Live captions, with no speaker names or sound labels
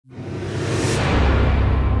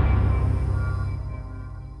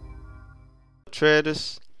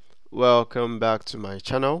traders, welcome back to my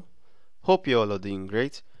channel. Hope you all are doing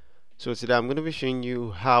great. So today I'm going to be showing you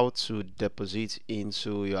how to deposit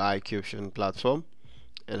into your iqoption platform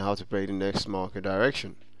and how to pray the next market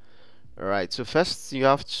direction. Alright, so first you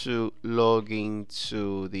have to log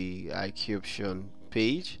into the iqoption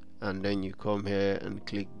page and then you come here and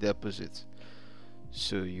click deposit.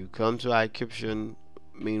 So you come to iqoption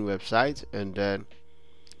main website and then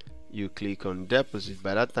you click on deposit.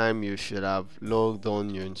 By that time you should have logged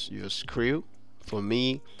on your Skrill. For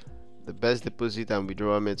me, the best deposit and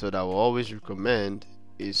withdrawal method I will always recommend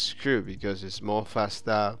is Skrill because it's more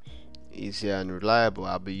faster, easier and reliable.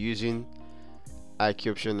 I'll be using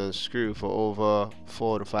iqoption and Skrill for over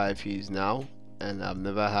 4 to 5 years now and I've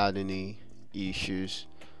never had any issues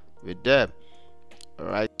with them.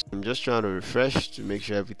 Alright, I'm just trying to refresh to make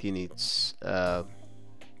sure everything is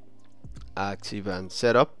active and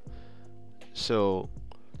set up. So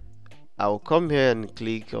I'll come here and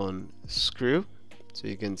click on Skrill. So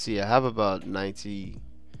you can see I have about $94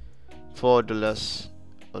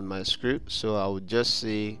 on my Skrill. So I would just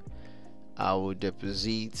say I will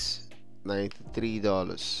deposit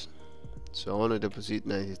 $93. So I want to deposit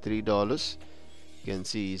 $93. You can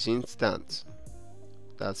see it's instant.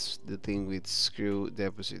 That's the thing with Skrill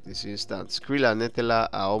deposit, it's instant. Skrill and Netella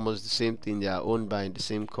are almost the same thing. They are owned by the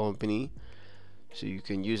same company, so you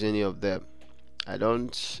can use any of them. I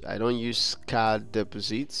don't use card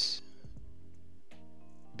deposits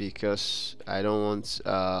because I don't want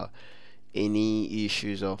any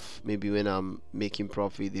issues of maybe when I'm making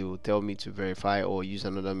profit they will tell me to verify or use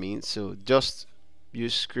another means. So just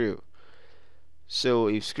use Skrill. So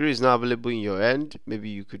if Skrill is not available in your end, maybe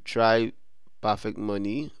you could try Perfect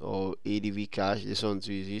Money or ADV Cash. This one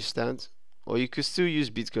too is instant, or you could still use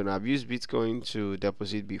Bitcoin. I've used Bitcoin to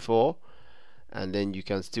deposit before, and then you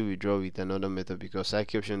can still withdraw with another method because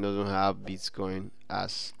iqoption doesn't have Bitcoin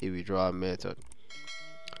as a withdrawal method.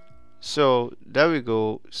 So there we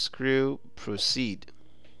go. Skrill, proceed.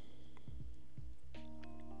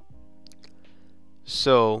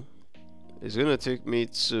 So it's gonna take me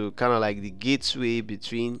to kind of like the gateway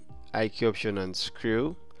between iqoption and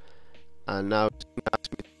Skrill, and now it's gonna ask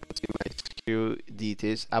me to put in my Skrill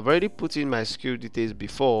details. I've already put in my Skrill details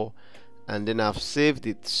before and then I've saved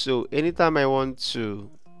it, so anytime I want to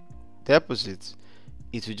deposit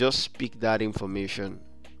it will just pick that information.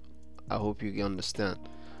 I hope you understand.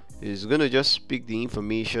 It's gonna just pick the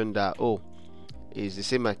information that, oh, it's the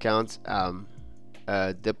same account I'm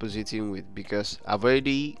depositing with, because I've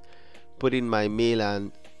already put in my mail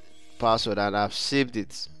and password and I've saved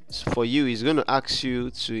it. So for you, it's gonna ask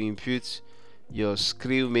you to input your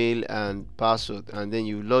Skrill mail and password, and then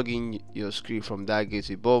you log in your Skrill from that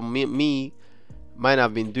gateway. But mine,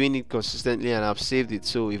 I've been doing it consistently and I've saved it.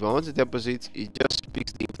 So if I want to deposit, it just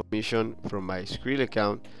picks the information from my Skrill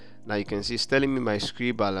account. Now you can see it's telling me my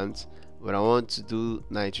Skrill balance, but I want to do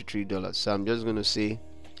 $93. So I'm just going to say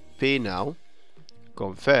pay now,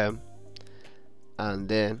 confirm, and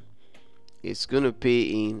then it's going to pay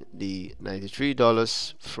in the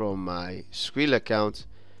 $93 from my Skrill account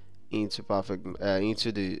into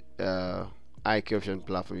the iqoption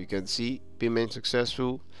platform. You can see payment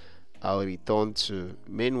successful. I'll return to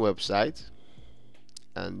main website,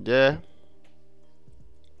 and there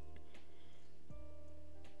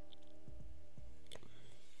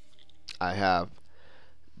I have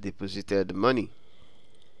deposited the money.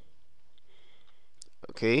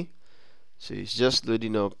 Okay, so it's just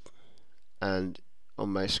loading up, and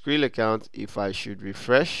on my Skrill account, if I should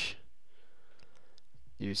refresh,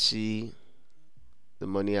 you see the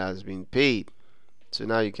money has been paid. So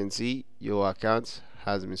now you can see your account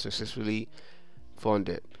has been successfully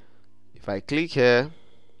funded. If I click here,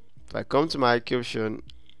 if I come to my iqoption,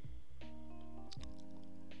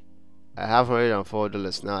 I have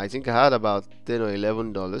 $104 now. I think I had about $10 or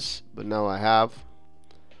 $11, but now I have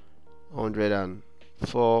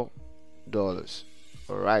 $104.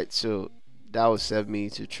 Alright, so that will serve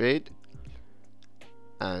me to trade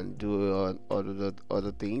and do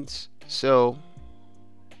other things. So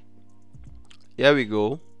here we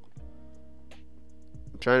go.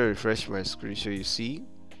 I'm trying to refresh my screen so you see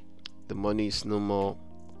the money is no more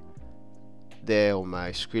there on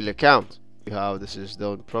my Skrill account. How this is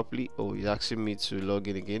done properly. Oh, he's asking me to log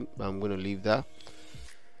in again, but I'm going to leave that.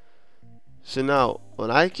 So now on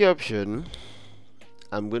iqoption,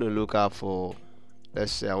 I'm going to look out for,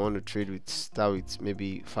 let's say I want to trade with, start with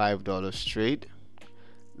maybe $5 trade.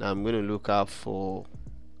 Now I'm going to look out for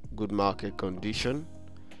good market condition,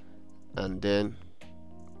 and then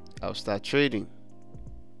I'll start trading.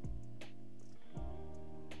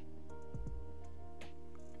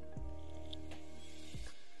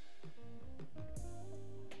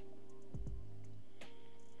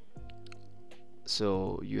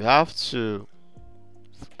 So you have to,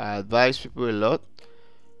 I advise people a lot,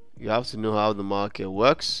 you have to know how the market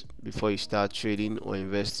works before you start trading or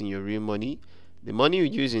investing your real money. The money you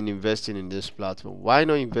use in investing in this platform, why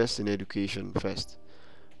not invest in education first?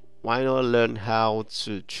 Why not learn how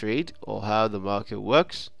to trade or how the market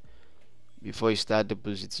works before you start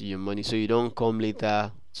depositing your money, so you don't come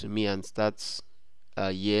later to me and start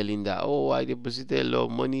yelling that, oh, I deposited a lot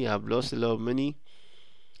of money, I've lost a lot of money.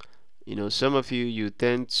 You know, some of you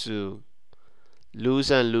tend to lose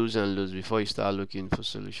and lose and lose before you start looking for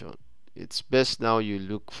solution. It's best now you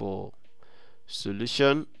look for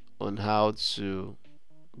solution on how to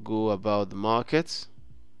go about the market,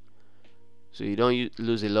 so you don't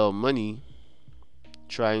lose a lot of money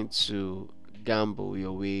trying to gamble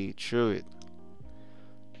your way through it.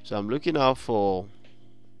 So I'm looking out for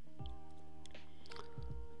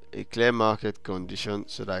a clear market condition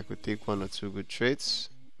so that I could take 1 or 2 good trades,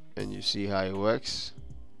 and you see how it works.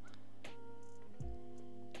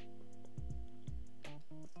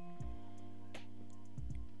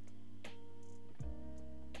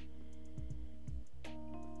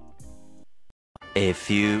 A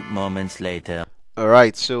few moments later.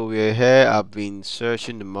 Alright, so we're here. I've been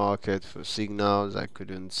searching the market for signals. I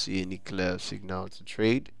couldn't see any clear signal to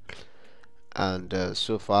trade, and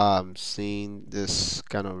so far I'm seeing this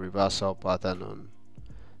kind of reversal pattern on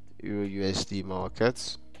Euro USD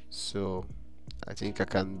markets. So I think I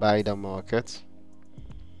can buy the market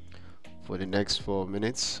for the next 4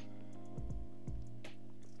 minutes.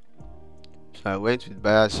 So I went with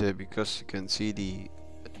buyers here because you can see the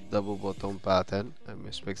double bottom pattern. I'm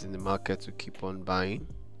expecting the market to keep on buying.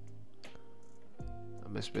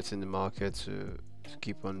 I'm expecting the market to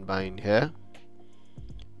keep on buying here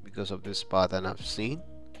because of this pattern I've seen.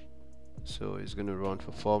 So it's going to run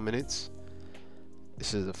for 4 minutes.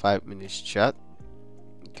 This is the 5 minutes chart.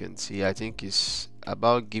 You can see I think it's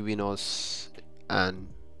about giving us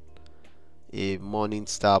a morning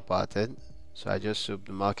star pattern. So I just hope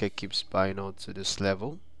the market keeps buying out to this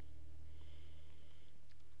level.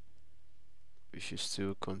 We should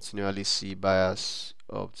still continually see buyers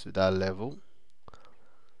up to that level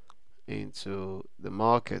into the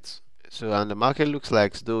market. So, and the market looks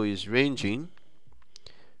like though is ranging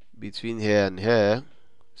between here and here.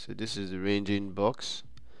 So this is the ranging box.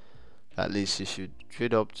 At least you should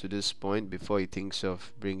trade up to this point before he thinks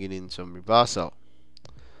of bringing in some reversal.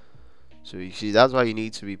 So you see, that's why you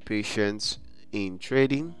need to be patient in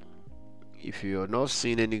trading. If you're not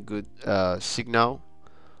seeing any good signal,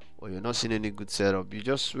 or you're not seeing any good setup, you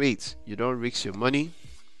just wait. You don't risk your money.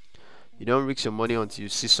 You don't risk your money until you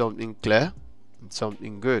see something clear and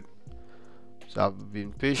something good. So I've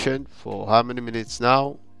been patient for how many minutes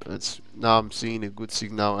now? Now I'm seeing a good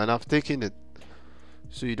signal and I've taken it.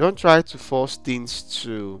 So you don't try to force things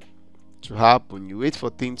to happen. You wait for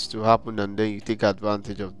things to happen and then you take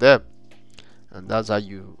advantage of them, and that's how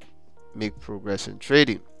you make progress in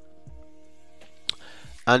trading.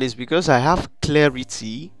 And it's because I have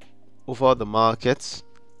clarity over the markets.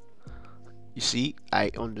 You see,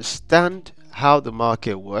 I understand how the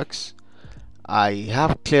market works. I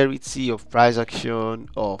have clarity of price action,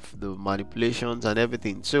 of the manipulations and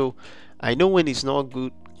everything. So I know when it's not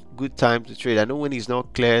good time to trade. I know when it's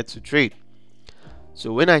not clear to trade.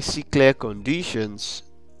 So when I see clear conditions,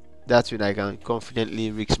 that's when I can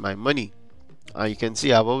confidently risk my money. And you can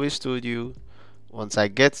see I've always told you, once I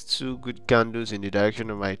get 2 good candles in the direction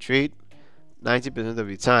of my trade, 90% of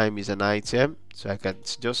the time is an item. So I can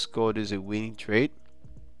just call this a winning trade.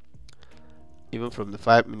 Even from the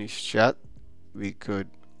 5 minutes chart, we could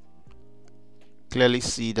clearly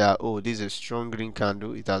see that, oh, this is a strong green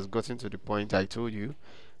candle. It has gotten to the point I told you.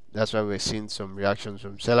 That's why we're seeing some reactions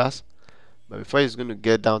from sellers. But before it's going to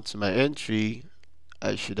get down to my entry,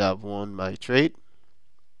 I should have won my trade,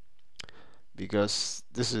 because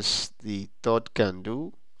this is the 3rd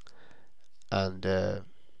candle, and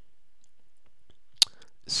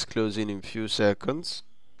it's closing in few seconds.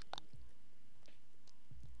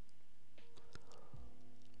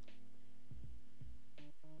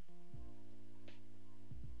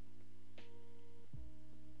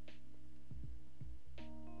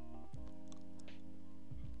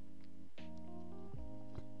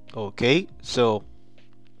 Okay, so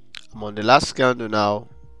I'm on the last candle now.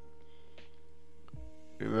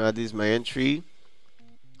 Remember, this is my entry,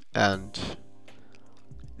 and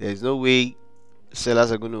there's no way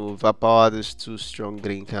sellers are going to overpower these 2 strong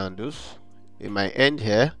green candles. It might end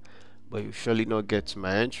here, but you surely not get to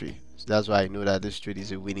my entry. So that's why I know that this trade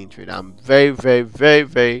is a winning trade. I'm very, very, very,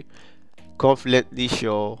 very confidently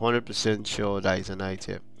sure, 100% sure that it's an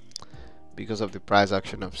item, because of the price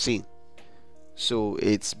action I've seen. So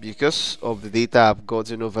it's because of the data I've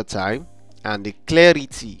gotten over time and the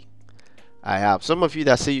clarity I have. Some of you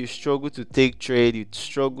that say you struggle to take trade, you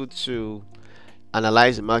struggle to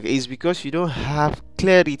analyze the market, is because you don't have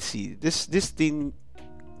clarity. This thing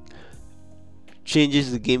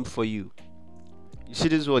changes the game for you. You see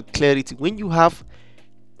this word clarity. When you have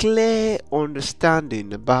clear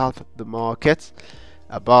understanding about the market,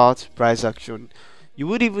 about price action, you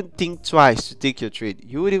would even think twice to take your trade.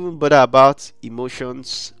 You would even bother about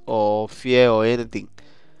emotions or fear or anything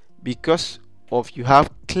because of you have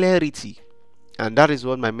clarity. And that is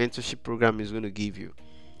what my mentorship program is going to give you.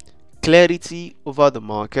 Clarity over the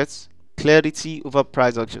markets, clarity over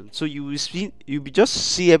price action. So you will see, you will just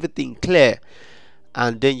see everything clear,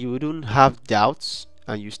 and then you wouldn't have doubts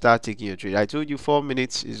and you start taking your trade. I told you 4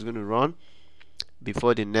 minutes is going to run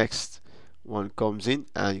before the next one comes in,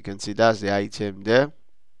 and you can see that's the item there.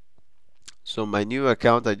 So my new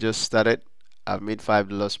account I just started, I've made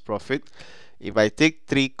 $5 profit. If I take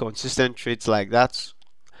 3 consistent trades like that,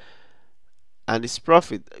 and it's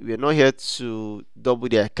profit, we're not here to double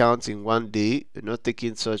the account in one day. We're not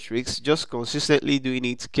taking such risks, just consistently doing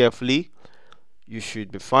it carefully, you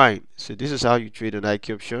should be fine. So this is how you trade on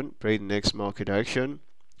iqoption, pray the next market direction,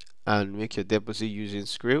 and make your deposit using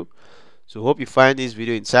Skrill. So hope you find this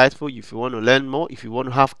video insightful. If you want to learn more, if you want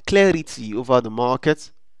to have clarity over the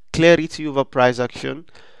market, clarity over price action,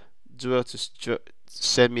 do well to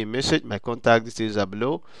send me a message. My contact details are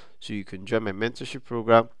below, so you can join my mentorship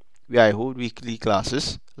program where I hold weekly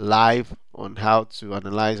classes live on how to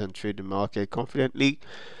analyze and trade the market confidently,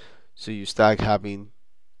 so you start having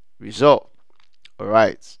result.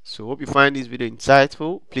 Alright, so hope you find this video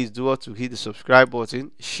insightful. Please do well to hit the subscribe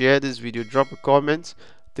button, share this video, drop a comment,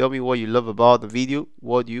 tell me what you love about the video,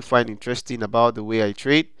 what do you find interesting about the way I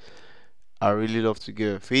trade. I really love to get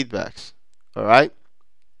your feedbacks. Alright,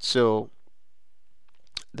 so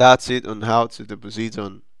that's it on how to deposit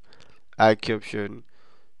on iqoption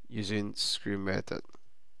using Skrill method.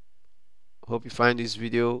 Hope you find this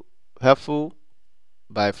video helpful.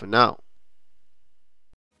 Bye for now.